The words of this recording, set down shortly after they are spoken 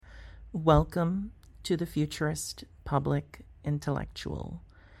Welcome to the Futurist Public Intellectual.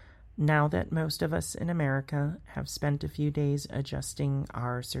 Now that most of us in America have spent a few days adjusting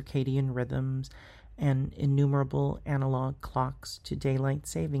our circadian rhythms and innumerable analog clocks to daylight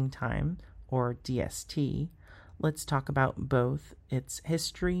saving time, or DST, let's talk about both its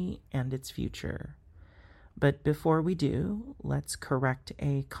history and its future. But before we do, let's correct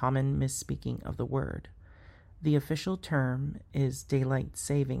a common misspeaking of the word. The official term is daylight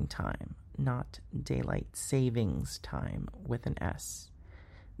saving time, not daylight savings time with an S.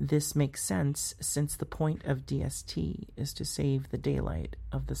 This makes sense since the point of DST is to save the daylight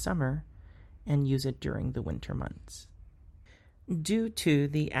of the summer and use it during the winter months. Due to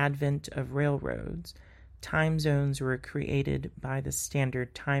the advent of railroads, time zones were created by the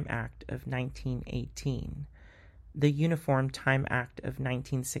Standard Time Act of 1918. The Uniform Time Act of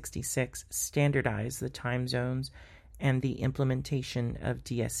 1966 standardized the time zones and the implementation of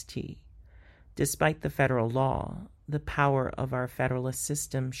DST. Despite the federal law, the power of our federalist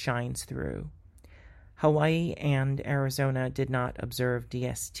system shines through. Hawaii and Arizona did not observe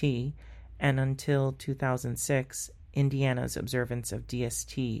DST, and until 2006, Indiana's observance of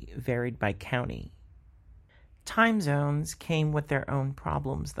DST varied by county. Time zones came with their own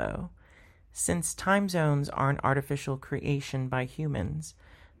problems, though. Since time zones are an artificial creation by humans,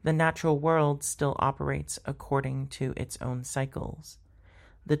 the natural world still operates according to its own cycles.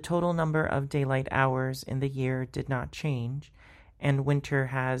 The total number of daylight hours in the year did not change, and winter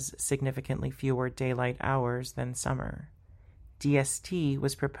has significantly fewer daylight hours than summer. DST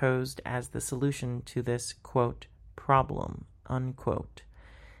was proposed as the solution to this, quote, problem, unquote.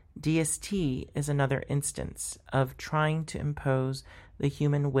 DST is another instance of trying to impose the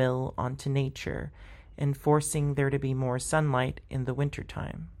human will onto nature and forcing there to be more sunlight in the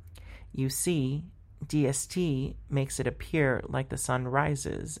wintertime. You see, DST makes it appear like the sun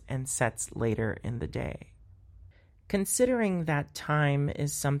rises and sets later in the day. Considering that time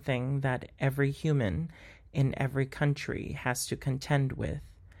is something that every human in every country has to contend with,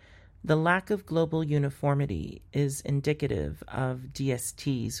 the lack of global uniformity is indicative of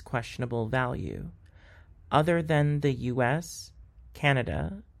DST's questionable value. Other than the US,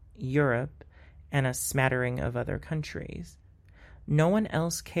 Canada, Europe, and a smattering of other countries, no one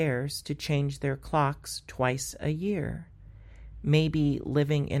else cares to change their clocks twice a year. Maybe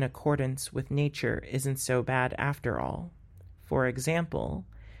living in accordance with nature isn't so bad after all. For example,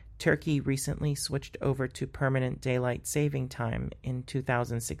 Turkey recently switched over to permanent daylight saving time in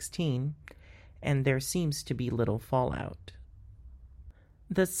 2016, and there seems to be little fallout.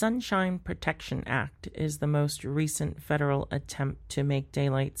 The Sunshine Protection Act is the most recent federal attempt to make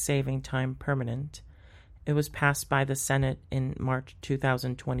daylight saving time permanent. It was passed by the Senate in March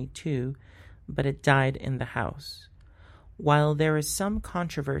 2022, but it died in the House. While there is some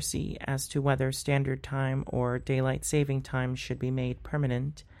controversy as to whether standard time or daylight saving time should be made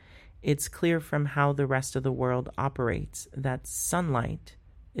permanent, it's clear from how the rest of the world operates that sunlight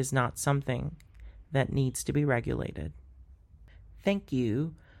is not something that needs to be regulated. Thank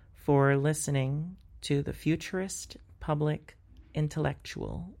you for listening to the Futurist Public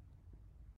Intellectual.